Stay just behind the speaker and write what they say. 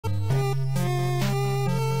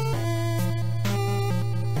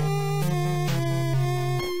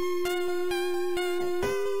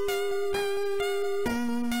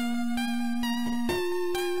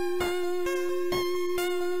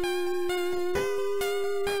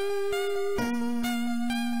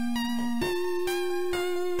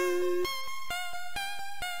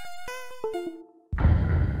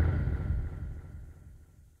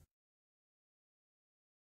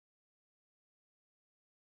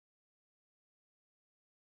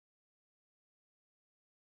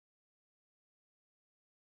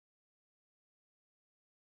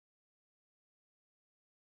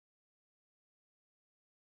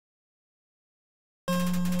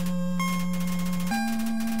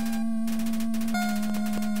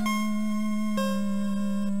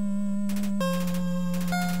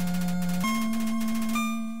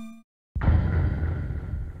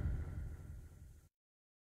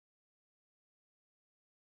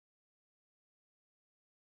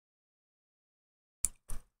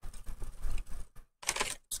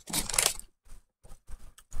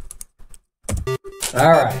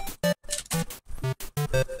Alright.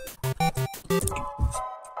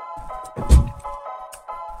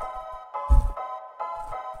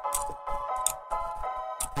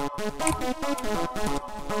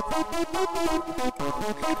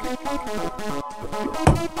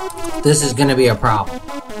 This is going to be a problem.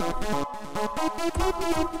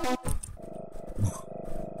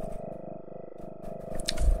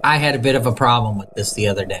 I had a bit of a problem with this the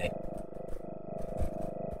other day.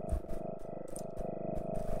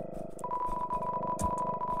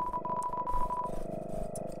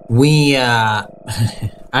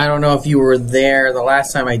 I don't know if you were there the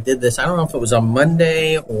last time I did this. I don't know if it was on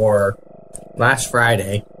Monday or last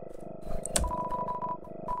Friday.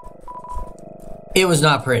 It was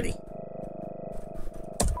not pretty.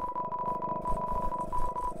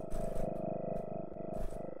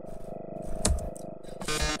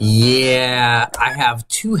 Yeah, I have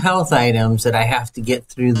 2 health items that I have to get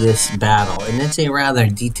through this battle, and it's a rather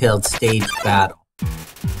detailed staged battle.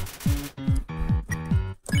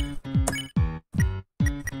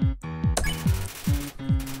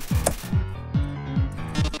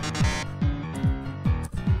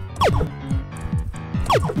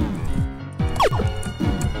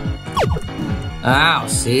 Ow,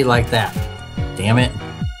 see, like that. Damn it.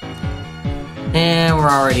 And we're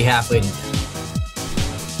already halfway to death.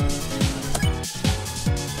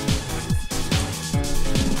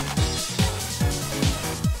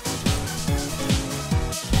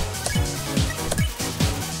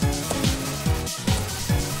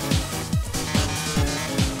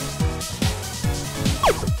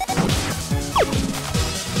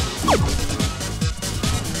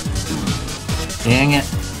 Dang it.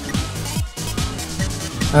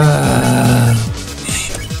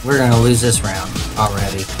 We're gonna lose this round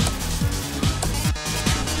already.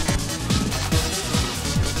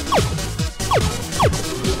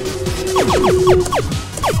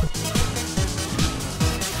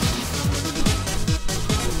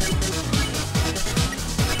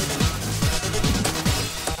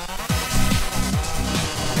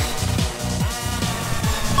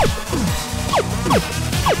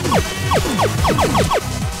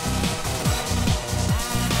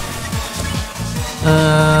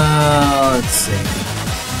 Let's see.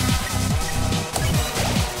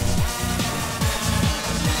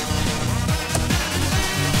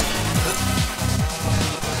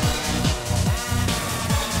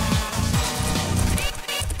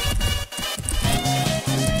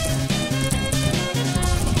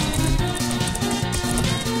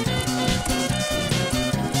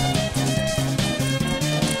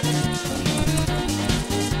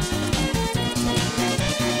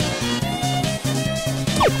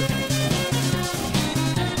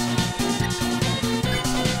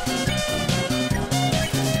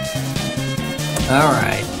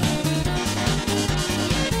 Alright.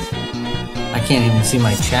 I can't even see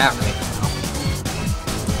my chat right now.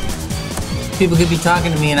 People could be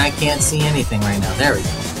talking to me and I can't see anything right now. There we go.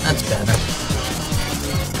 That's better.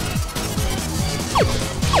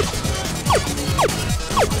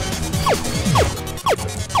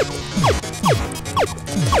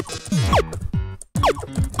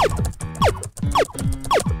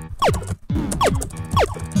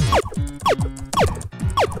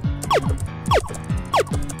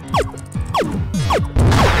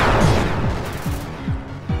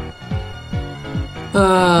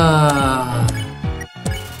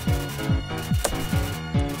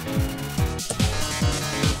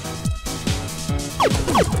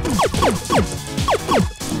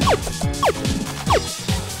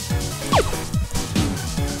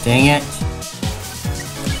 Dang it.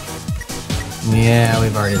 Yeah,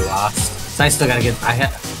 we've already lost. So I still gotta get,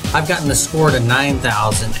 I've gotten the score to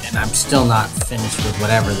 9,000 and I'm still not finished with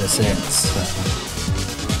whatever this is, so.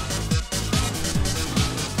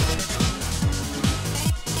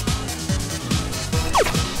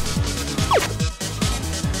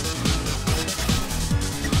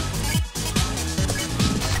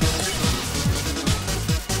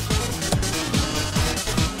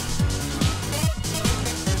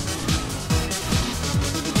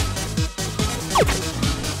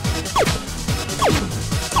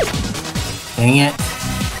 Dang it.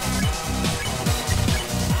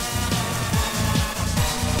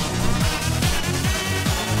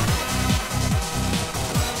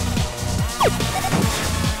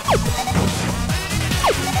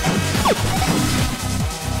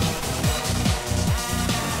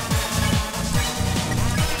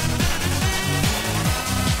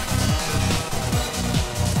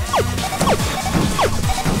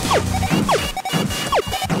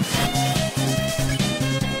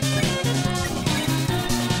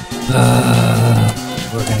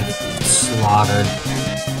 We're gonna get slaughtered.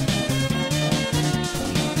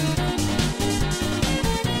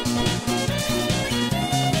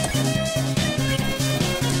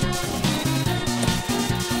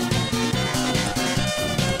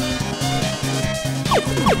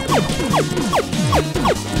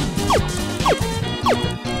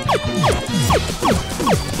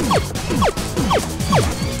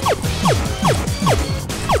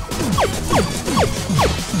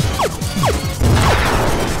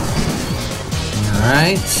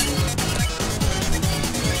 Alright.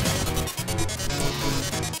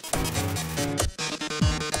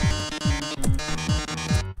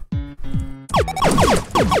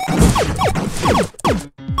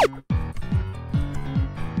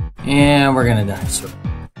 And we're gonna die, so.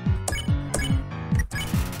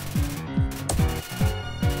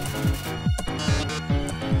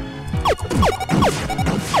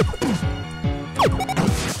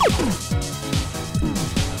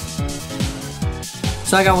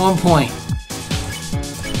 So I got 1 point.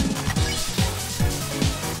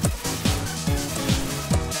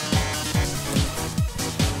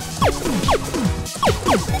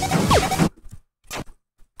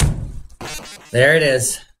 There it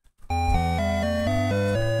is.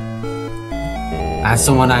 That's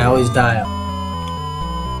the one I always die on.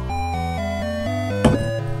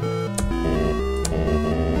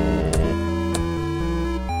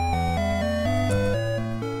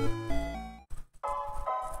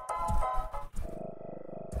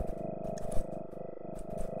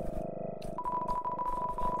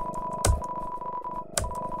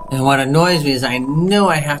 And what annoys me is I know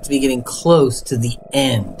I have to be getting close to the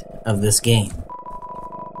end of this game.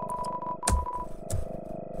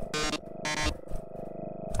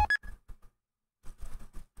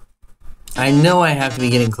 I know I have to be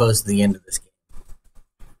getting close to the end of this game.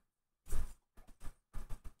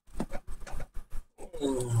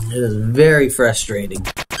 It is very frustrating.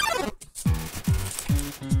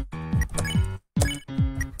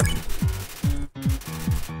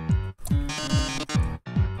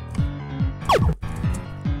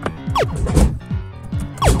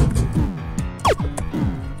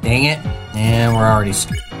 Dang it, and we're already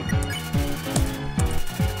screwed.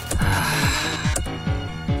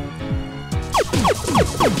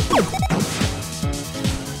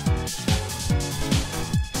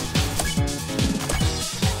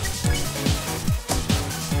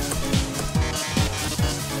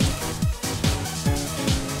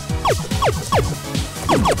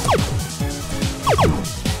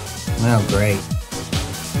 Oh, great.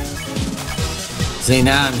 See,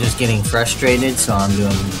 now I'm just getting frustrated, so I'm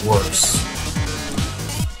doing worse.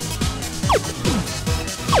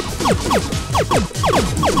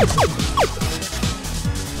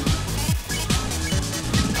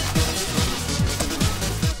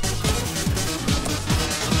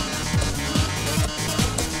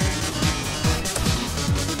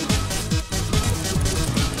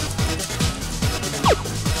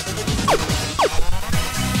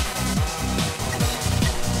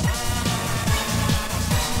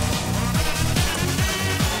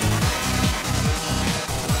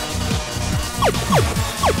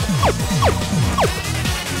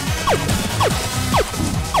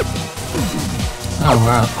 Oh,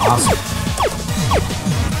 wow, awesome.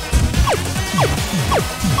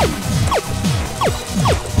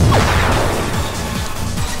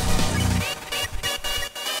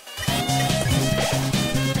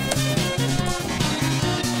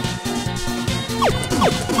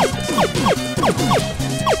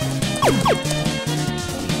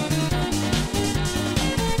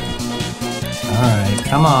 Alright,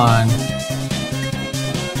 come on.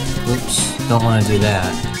 Oops, don't want to do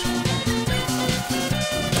that.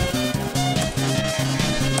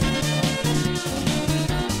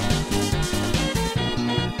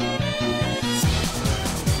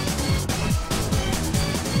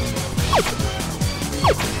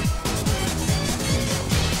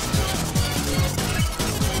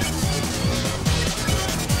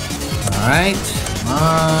 Alright, come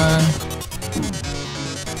on.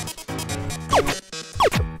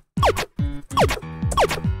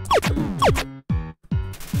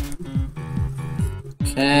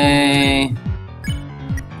 Okay.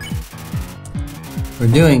 We're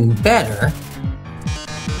doing better.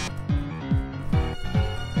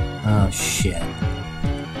 Oh, shit.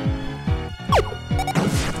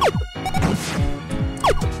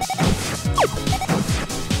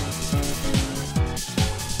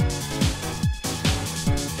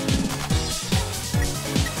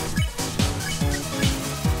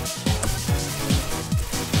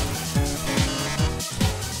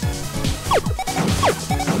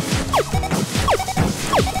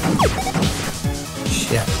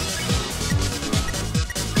 Shit.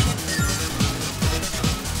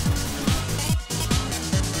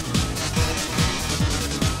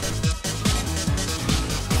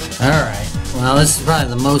 Alright, well this is probably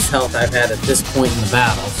the most health I've had at this point in the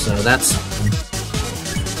battle, so that's something.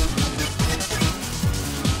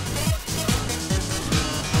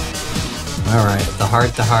 Alright, the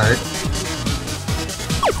heart to heart.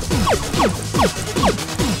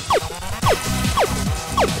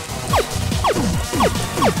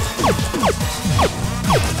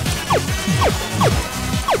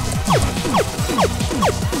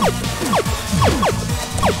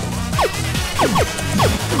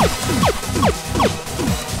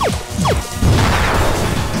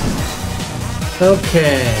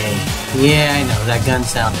 Okay. Yeah, I know, that gun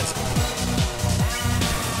sound is...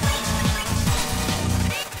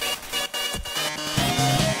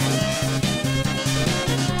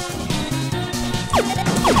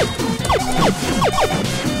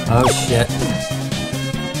 Oh shit.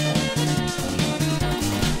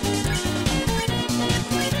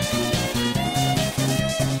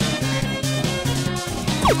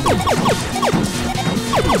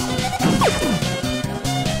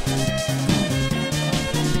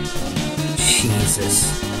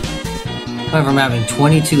 Jesus. However, I'm having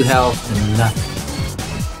 22 health and nothing.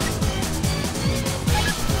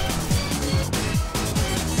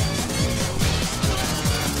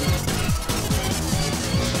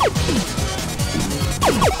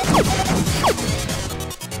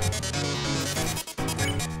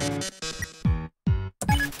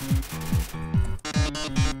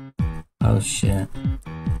 Oh shit.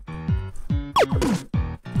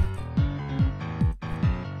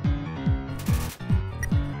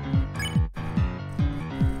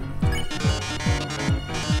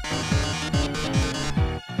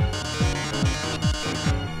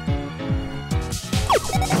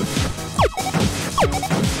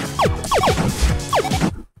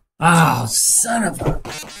 Oh, son of a...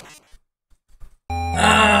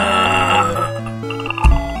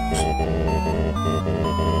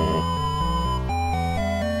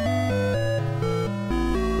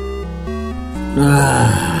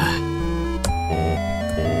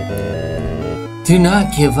 Do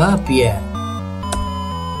not give up yet.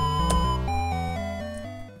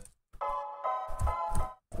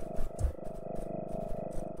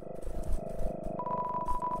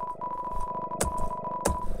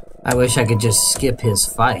 I wish I could just skip his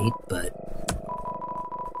fight, but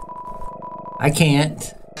I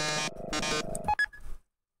can't.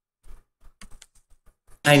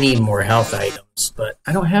 I need more health items, but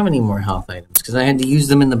I don't have any more health items because I had to use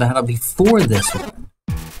them in the battle before this one.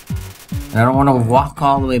 And I don't want to walk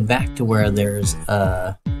all the way back to where there's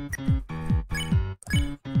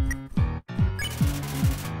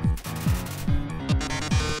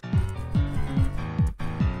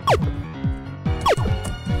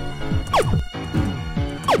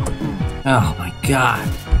Oh my god.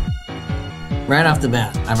 Right off the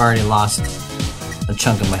bat, I've already lost a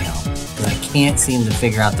chunk of my health. Because I can't seem to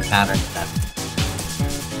figure out the pattern of that.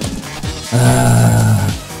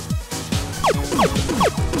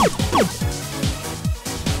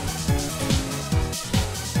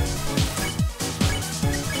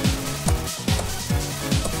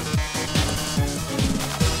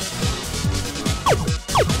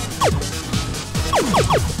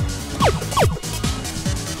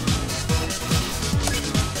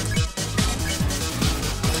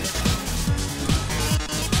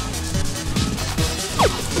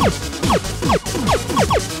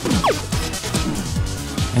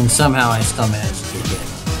 And somehow I still managed to get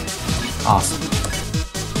hit. Awesome.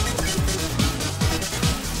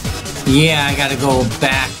 Yeah, I gotta go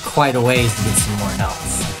back quite a ways to get some more health.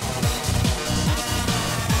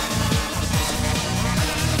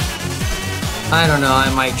 I don't know,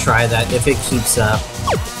 I might try that if it keeps up.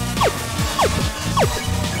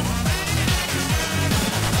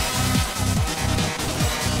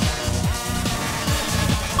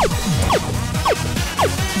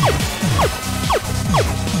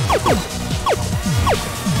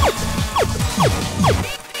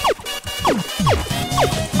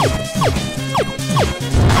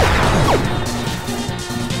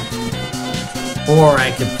 Or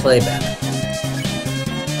I could play better.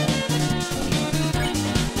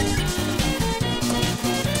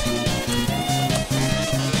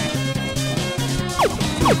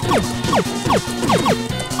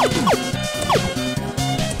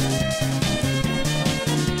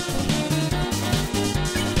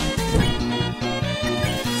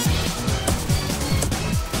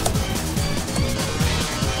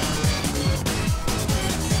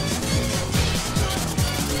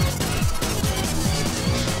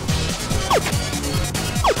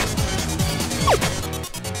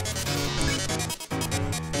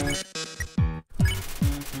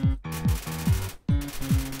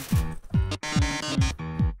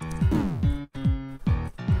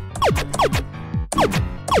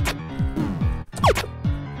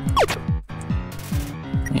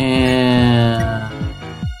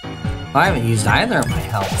 I haven't used either of my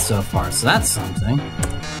health so far, so that's something.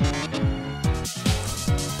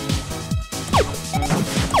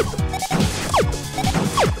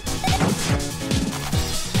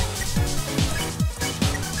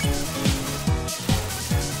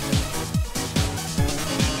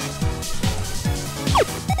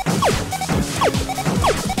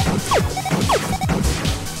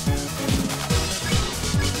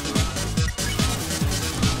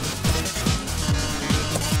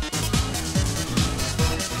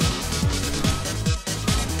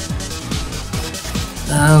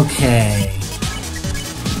 Okay.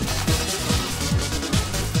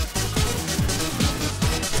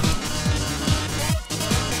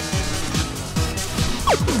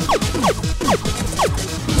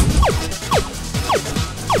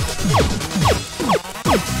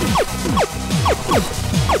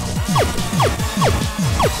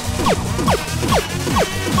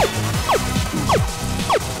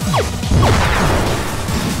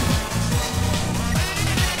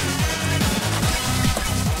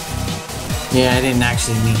 Yeah, I didn't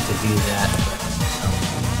actually mean to do that.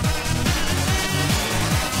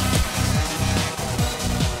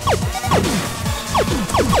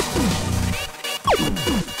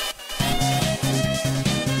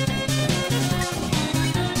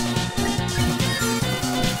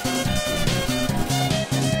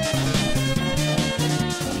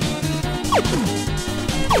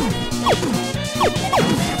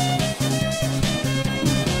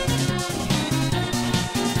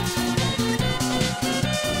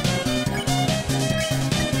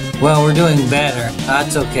 Well, we're doing better.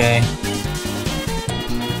 That's okay.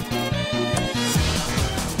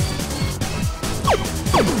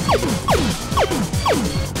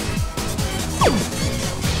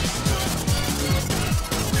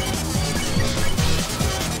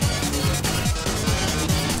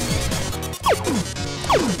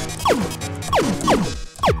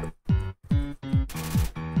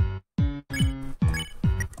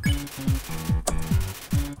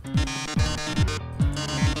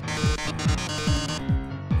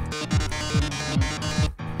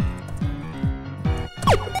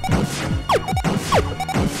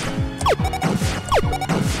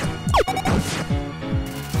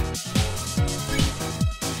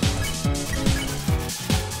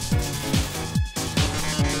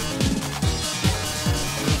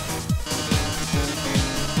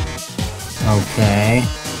 Okay.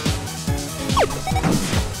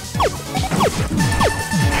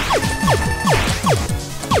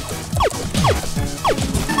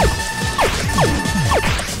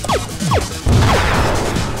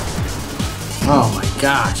 Oh my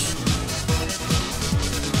gosh.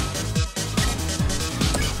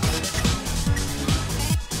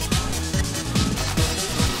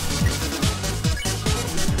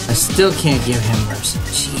 I still can't give him mercy.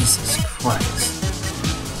 Jesus Christ.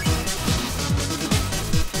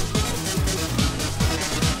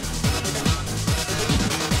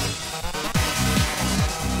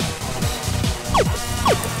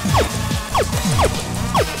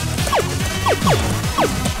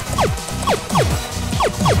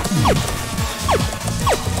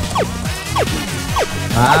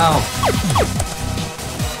 Wow.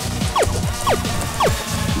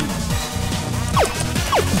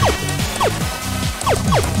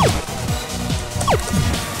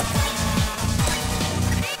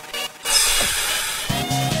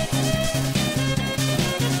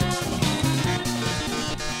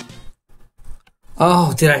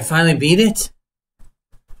 Oh, did I finally beat it?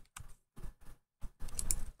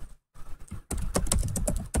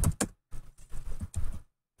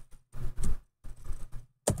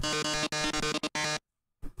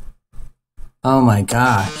 Oh my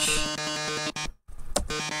gosh.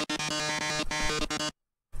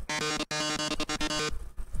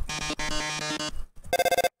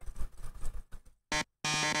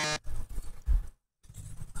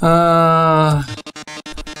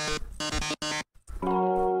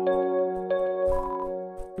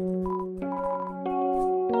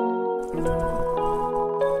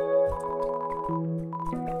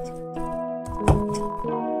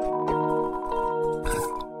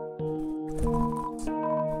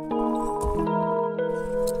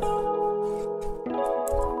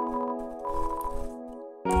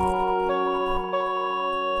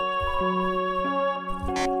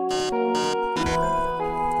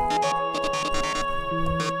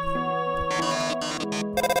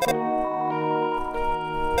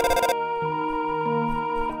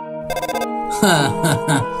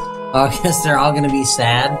 Oh, I guess they're all gonna be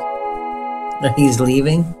sad that he's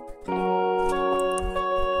leaving.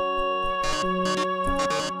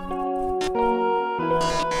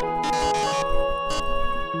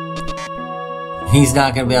 He's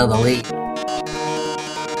not gonna be able to leave.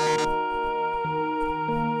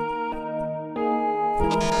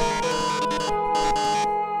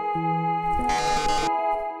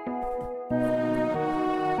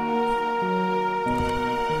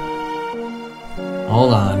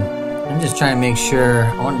 Hold on. I'm just trying to make sure.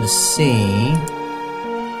 I wanted to see.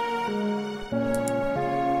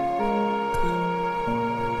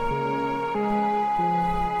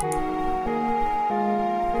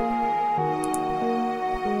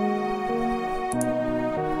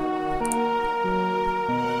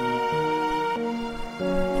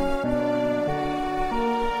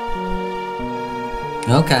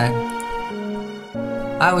 Okay.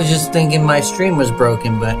 I was just thinking my stream was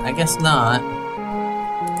broken, but I guess not.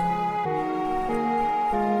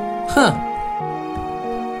 Huh.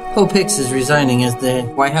 Hope Hicks is resigning as the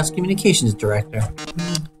White House Communications Director.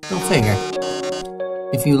 Go figure.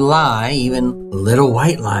 If you lie, even little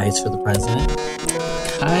white lies for the president,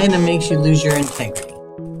 kinda makes you lose your integrity.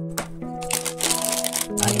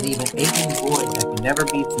 I leave an aching void that can never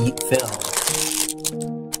be filled.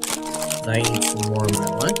 I eat some more of my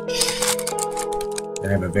lunch. I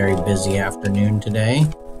have a very busy afternoon today.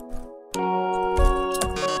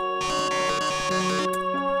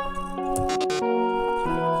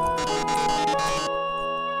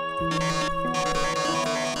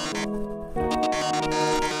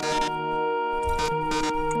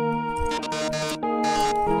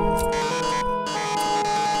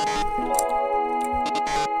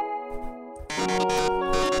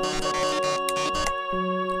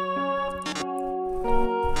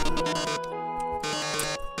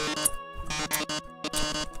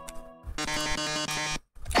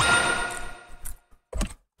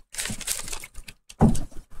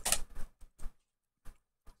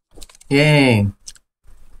 Yay.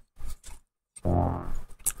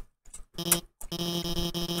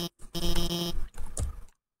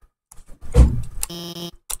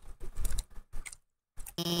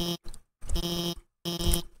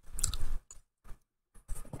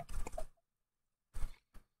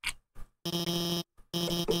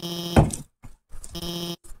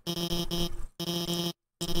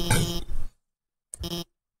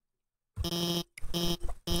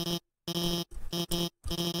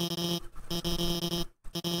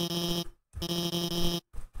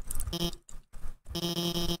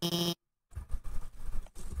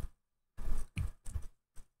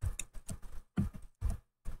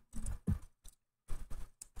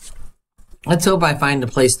 Let's hope I find a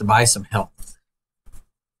place to buy some health.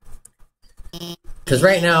 Because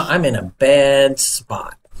right now I'm in a bad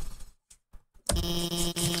spot.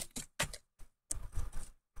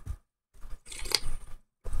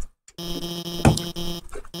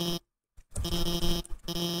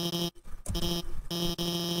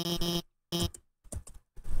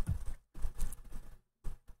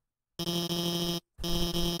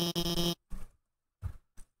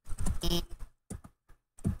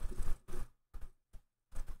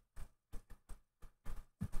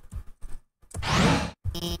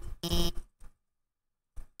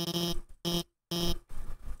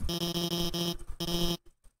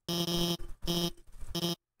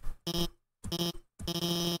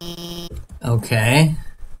 Okay.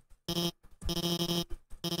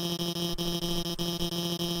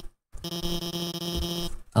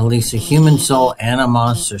 At least a human soul and a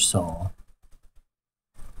monster soul.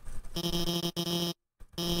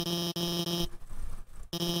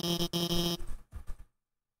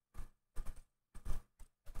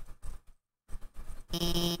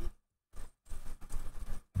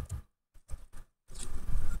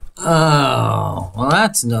 Oh, well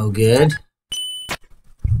that's no good.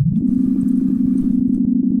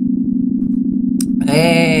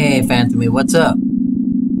 Hey, Phantomy, what's up?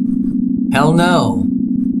 Hell no.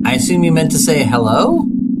 I assume you meant to say hello?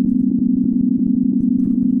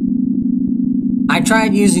 I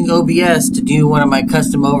tried using OBS to do one of my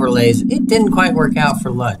custom overlays. It didn't quite work out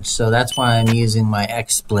for lunch, so that's why I'm using my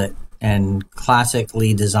XSplit and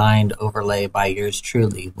classically designed overlay by yours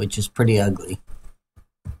truly, which is pretty ugly.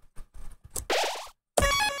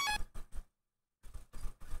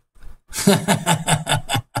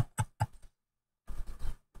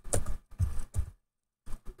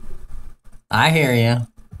 I hear you.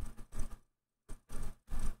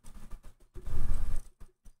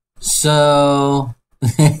 So,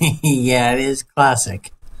 yeah, it is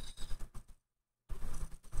classic.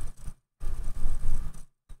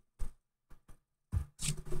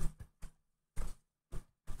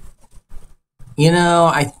 You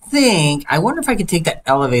know, I wonder if I could take that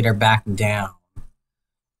elevator back down.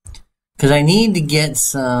 Because I need to get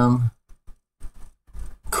some...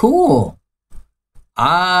 Cool.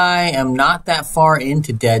 I am not that far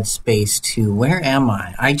into Dead Space 2. Where am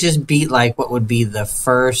I? I just beat like what would be the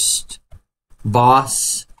first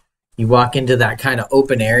boss. You walk into that kind of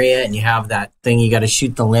open area and you have that thing you got to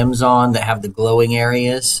shoot the limbs on that have the glowing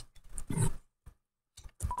areas.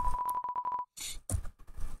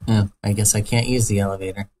 I guess I can't use the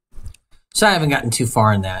elevator. So I haven't gotten too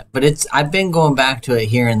far in that, but I've been going back to it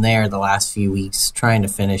here and there the last few weeks, trying to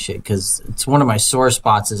finish it, because it's one of my sore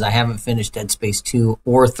spots is I haven't finished Dead Space 2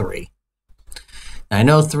 or 3. Now, I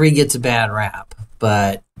know 3 gets a bad rap,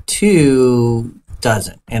 but 2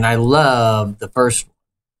 doesn't, and I love the first one.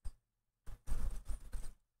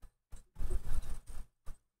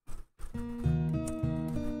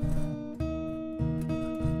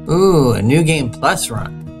 Ooh, a New Game Plus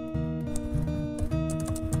run.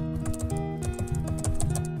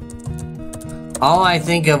 All I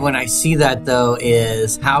think of when I see that, though,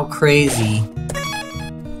 is how crazy.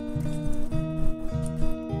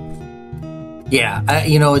 Yeah,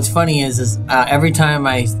 you know, what's funny is every time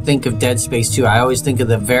I think of Dead Space 2, I always think of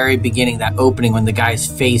the very beginning, that opening when the guy's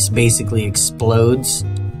face basically explodes.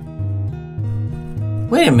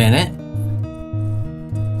 Wait a minute.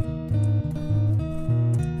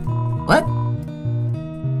 What?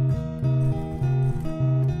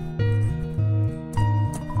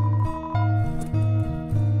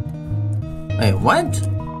 Wait, what?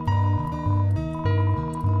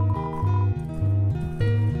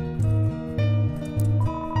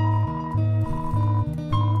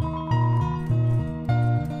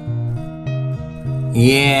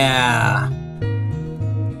 Yeah.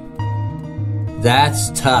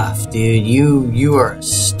 That's tough, dude. You are a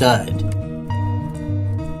stud.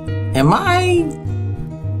 Am I...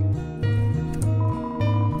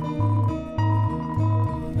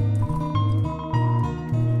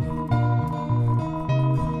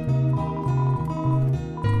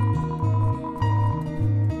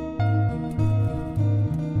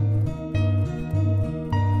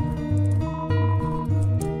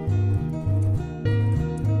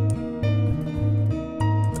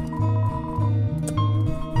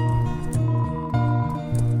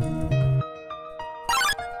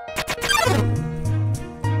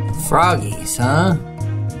 Froggies, huh?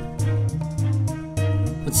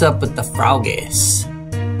 What's up with the froggies?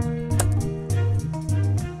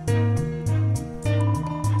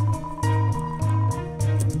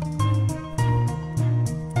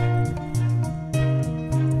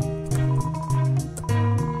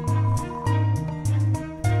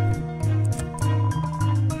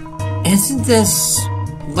 Isn't this...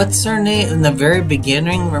 What's her name in the very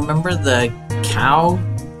beginning? Remember the cow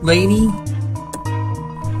lady?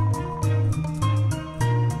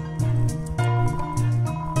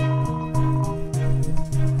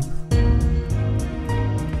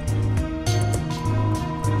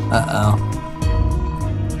 Uh-oh.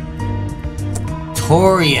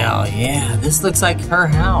 Toriel, yeah, this looks like her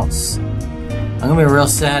house. I'm gonna be real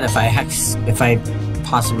sad if I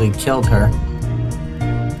possibly killed her.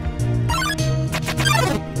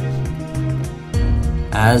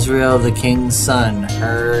 Azrael, the king's son,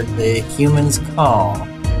 heard the human's call.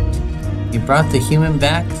 He brought the human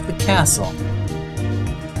back to the castle.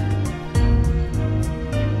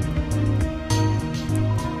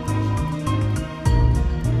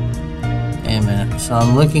 Wait a minute, so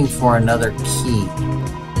I'm looking for another key.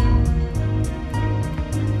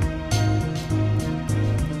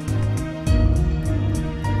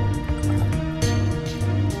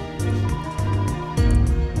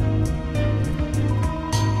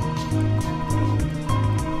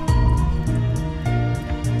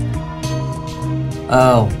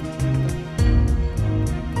 Oh.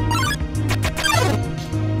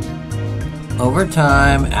 Over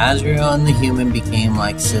time, Azrael and the human became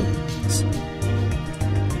like siblings.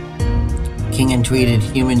 King and treated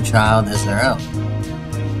human child as their own.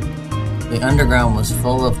 The underground was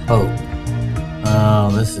full of hope.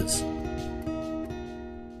 Oh, this is...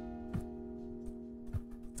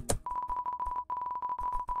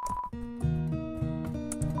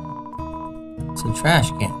 It's a trash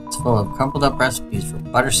can. It's full of crumpled up recipes for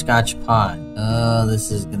butterscotch pie. Oh,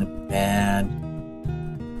 this is gonna be bad.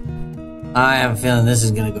 I have a feeling this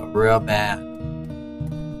is gonna go real bad.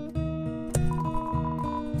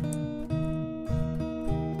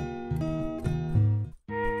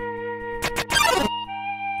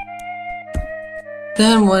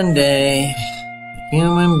 Then one day, the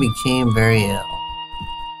human became very ill.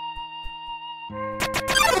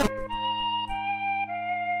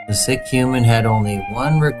 The sick human had only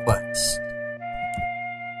one request: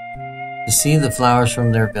 to see the flowers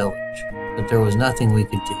from their village, but there was nothing we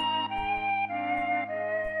could do.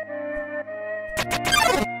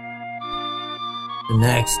 The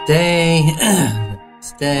next day,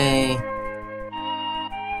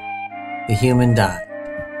 the human died.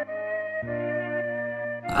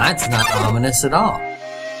 That's not ominous at all.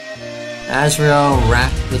 Azrael,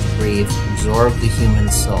 racked with grief, absorbed the human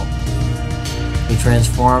soul. He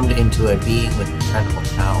transformed into a being with incredible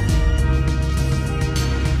power.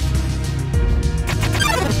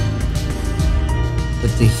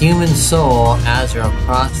 With the human soul, Azrael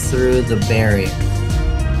crossed through the barrier.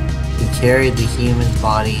 He carried the human's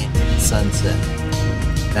body into the sunset,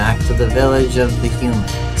 back to the village of the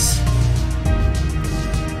humans.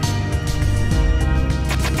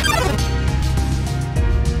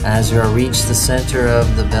 Azrael reached the center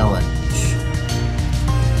of the village.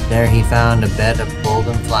 There he found a bed of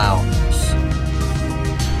golden flowers.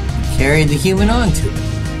 He carried the human onto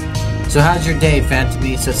it. So how's your day,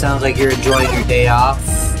 Phantomy? So it sounds like you're enjoying your day off.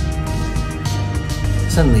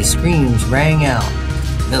 Suddenly screams rang out.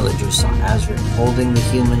 Villagers saw Azrael holding the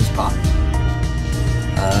human's body.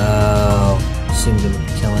 Oh, seemed to be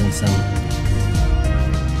killing some.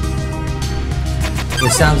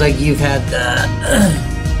 It sounds like you've had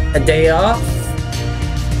a day off,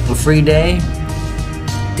 a free day,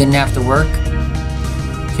 didn't have to work.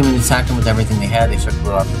 Humans attacked them with everything they had. They struck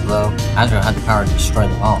blow after blow. Azrael had the power to destroy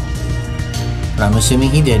them all, but I'm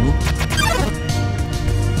assuming he didn't.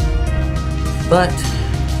 But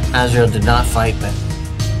Azrael did not fight back.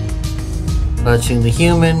 Touching the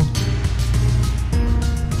human.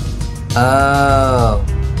 Oh.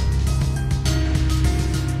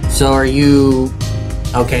 So are you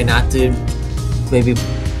okay? Not to maybe.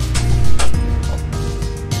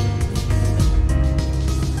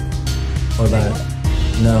 What about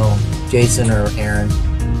it? No, Jason or Aaron.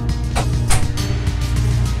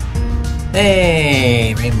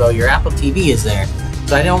 Hey, Rainbow, your Apple TV is there.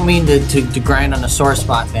 So I don't mean to grind on a sore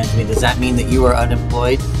spot, Phantomy. Does that mean that you are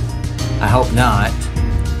unemployed? I hope not.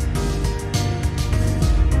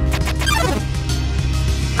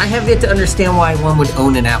 I have yet to understand why one would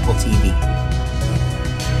own an Apple TV.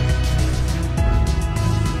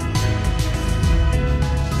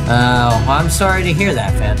 Well, I'm sorry to hear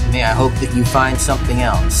that, Phantomy. I hope that you find something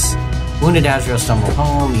else. Wounded Azrael stumbled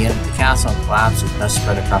home. He entered the castle and collapsed with dust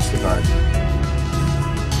spread across the garden.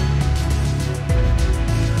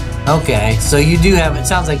 Okay, so you do have, it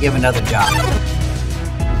sounds like you have another job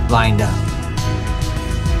lined up.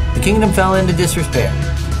 The kingdom fell into disrepair.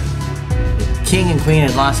 The king and queen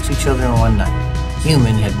had lost 2 children in one night. The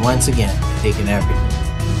human had once again taken everything.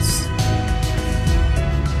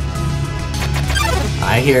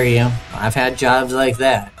 I hear you. I've had jobs like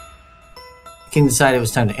that. The king decided it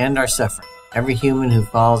was time to end our suffering. Every human who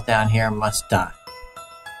falls down here must die.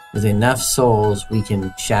 With enough souls, we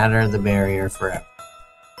can shatter the barrier forever.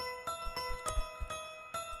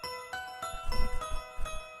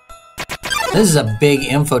 This is a big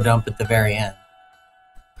info dump at the very end.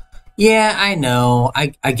 Yeah, I know. I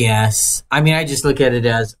guess. I mean, I just look at it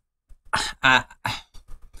as... I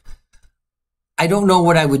don't know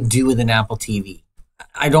what I would do with an Apple TV.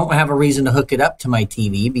 I don't have a reason to hook it up to my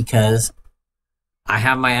TV because I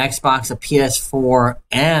have my Xbox, a PS4,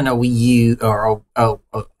 and a Wii U, or a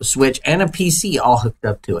Switch, and a PC all hooked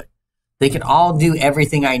up to it. They can all do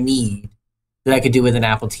everything I need that I could do with an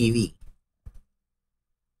Apple TV.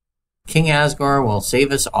 King Asgore will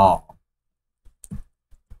save us all.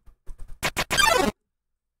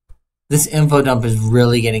 This info dump is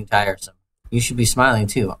really getting tiresome. You should be smiling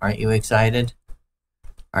too. Aren't you excited?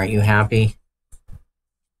 Aren't you happy?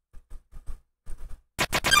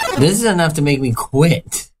 This is enough to make me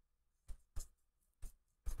quit.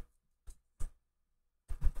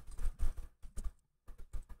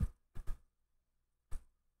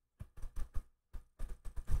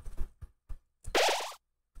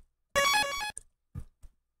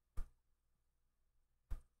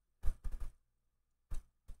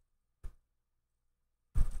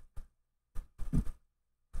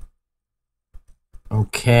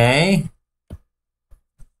 Okay.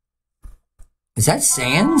 Is that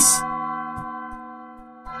Sans?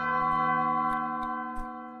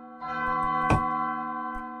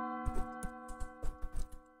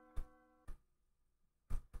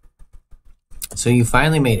 So you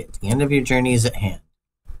finally made it. The end of your journey is at hand.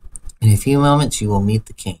 In a few moments, you will meet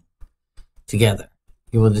the king. Together,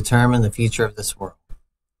 you will determine the future of this world.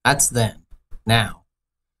 That's then. Now,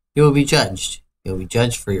 you will be judged. You will be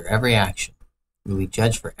judged for your every action. You will be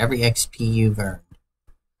judged for every XP you've earned.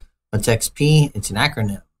 What's XP? It's an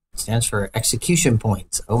acronym. It stands for execution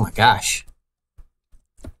points. Oh my gosh.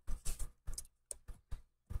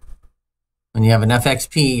 When you have enough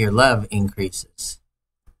XP, your love increases.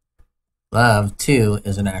 Love, too,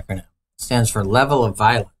 is an acronym. It stands for level of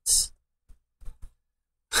violence.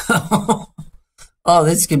 Oh,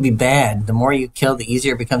 this could be bad. The more you kill, the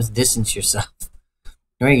easier it becomes to distance yourself.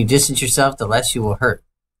 The more you distance yourself, the less you will hurt.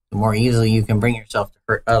 The more easily you can bring yourself to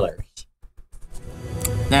hurt others.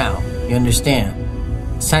 Now, you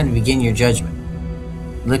understand. It's time to begin your judgment.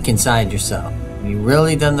 Look inside yourself. Have you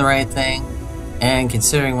really done the right thing? And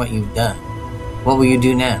considering what you've done, what will you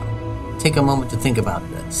do now? Take a moment to think about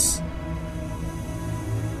this.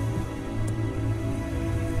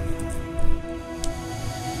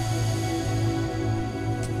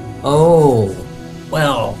 Oh,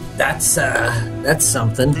 well, that's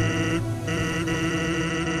something.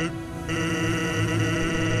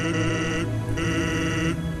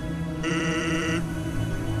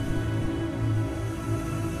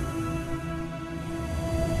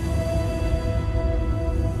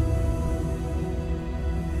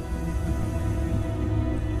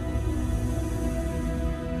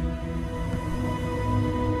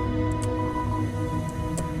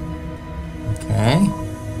 Okay.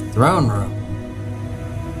 Throne room.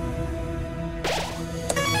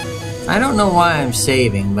 I don't know why I'm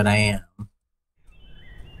saving, but I am.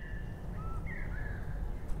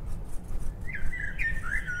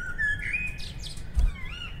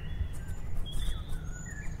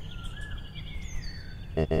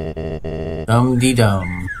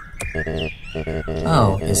 Dum-de-dum.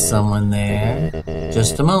 Oh, is someone there?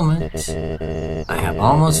 Just a moment. I have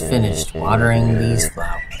almost finished watering these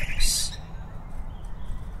flowers.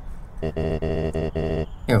 Here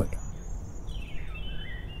we go.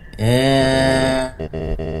 Yeah.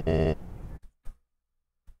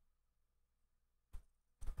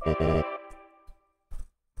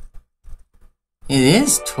 It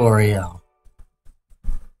is Toriel.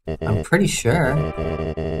 I'm pretty sure.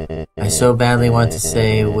 I so badly want to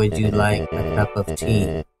say, would you like a cup of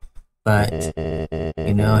tea? But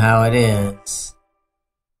you know how it is.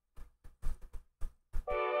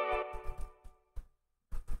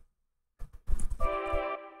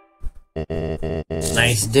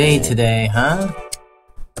 Nice day today, huh?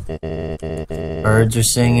 Birds are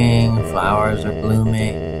singing, flowers are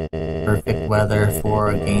blooming. Perfect weather for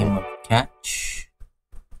a game of catch.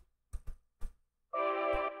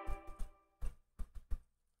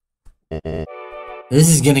 This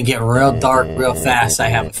is gonna get real dark real fast, I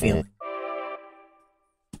have a feeling.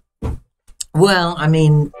 Well, I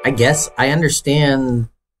mean, I guess I understand.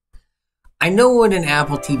 I know what an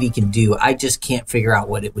Apple TV can do. I just can't figure out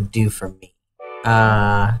what it would do for me.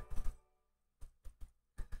 As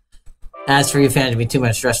for you fans, be too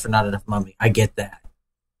much stress for not enough money. I get that.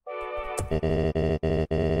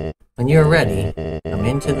 When you're ready, come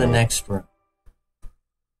into the next room.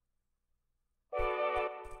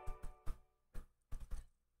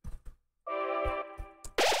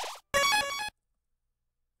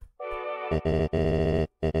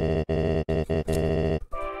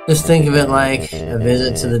 Just think of it like a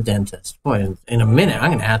visit to the dentist. Boy, in a minute,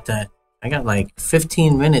 I'm gonna have to. I got like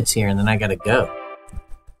 15 minutes here and then I gotta go.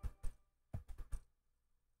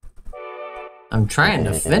 I'm trying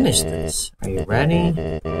to finish this. Are you ready?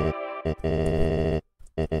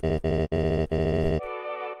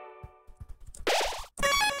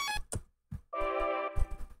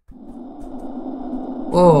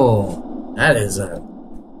 Whoa, that is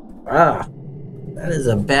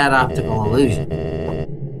a bad optical illusion.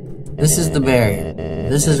 This is the barrier.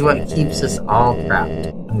 This is what keeps us all trapped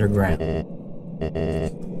underground.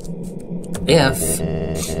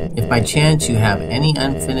 If by chance you have any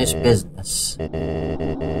unfinished business,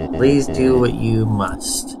 please do what you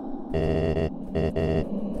must.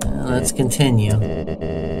 Let's continue.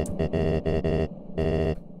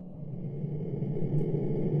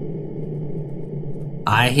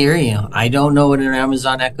 I hear you. I don't know what an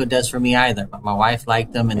Amazon Echo does for me either, but my wife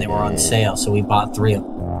liked them and they were on sale, so we bought 3 of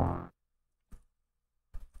them.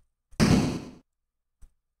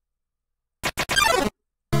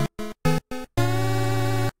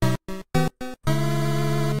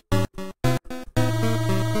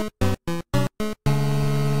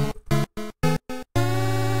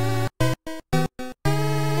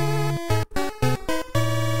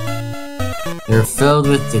 You're filled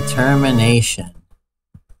with determination.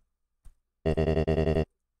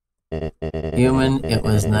 Human, it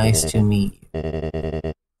was nice to meet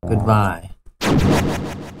you. Goodbye.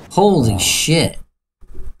 Holy shit.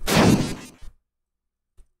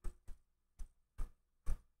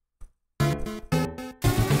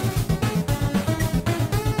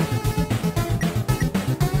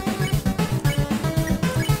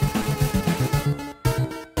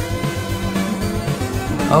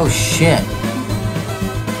 Oh shit.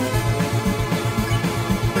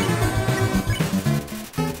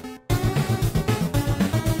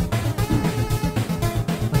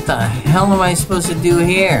 the hell am I supposed to do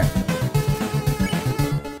here?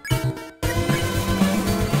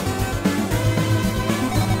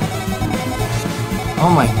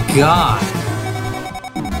 Oh my god.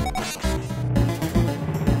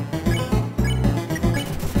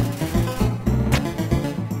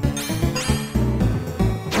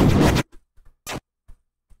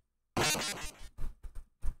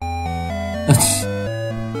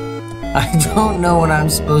 I don't know what I'm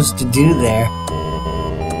supposed to do there.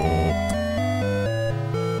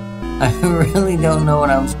 I really don't know what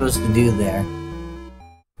I'm supposed to do there.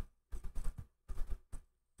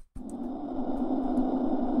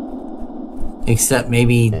 Except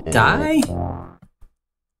maybe die?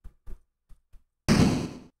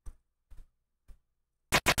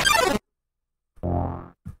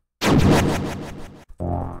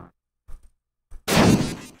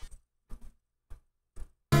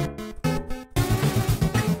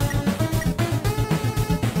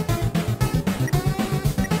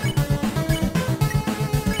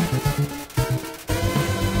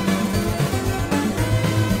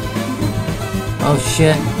 Oh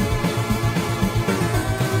shit.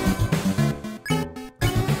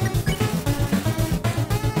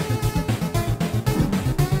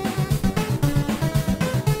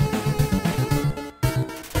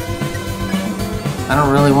 I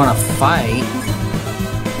don't really want to fight.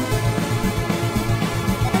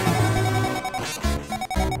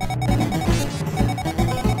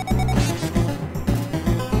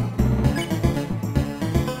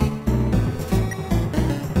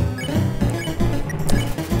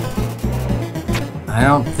 I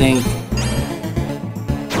don't think...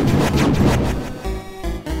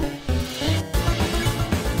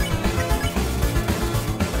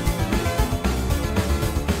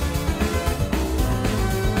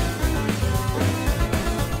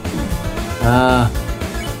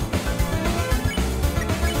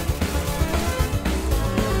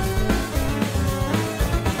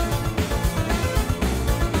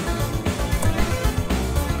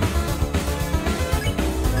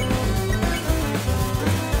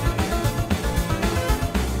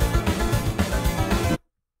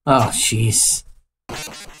 Oh, jeez.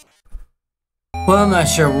 Well, I'm not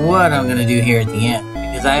sure what I'm gonna do here at the end,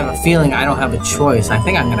 because I have a feeling I don't have a choice. I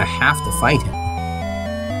think I'm gonna have to fight him.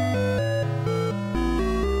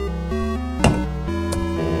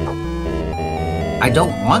 I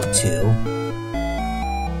don't want to.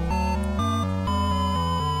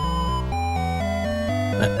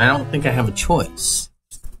 But I don't think I have a choice.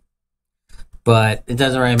 But it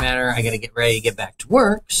doesn't really matter. I gotta get ready to get back to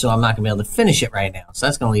work, so I'm not gonna be able to finish it right now. So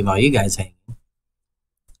that's gonna leave all you guys hanging.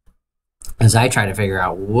 As I try to figure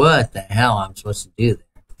out what the hell I'm supposed to do there.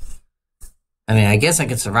 I mean, I guess I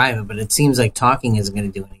could survive it, but it seems like talking isn't gonna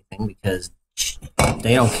do anything because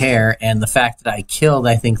they don't care. And the fact that I killed,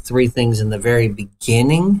 I think, 3 things in the very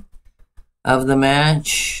beginning of the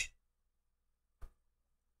match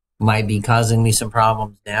might be causing me some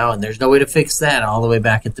problems now, and there's no way to fix that all the way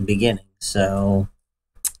back at the beginning. So,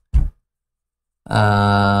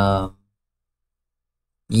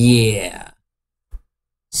 yeah.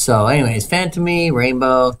 So, anyways, Phantomy,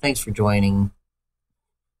 Rainbow, thanks for joining.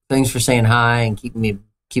 Thanks for saying hi and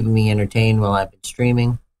keeping me entertained while I've been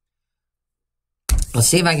streaming. Let's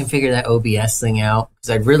see if I can figure that OBS thing out,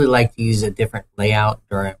 because I'd really like to use a different layout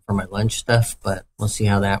for my lunch stuff, but we'll see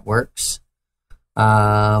how that works.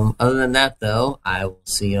 Other than that, though, I will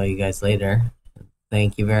see all you guys later.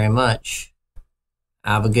 Thank you very much.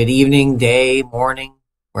 Have a good evening, day, morning,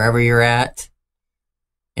 wherever you're at.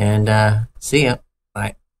 And see ya.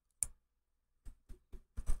 Bye.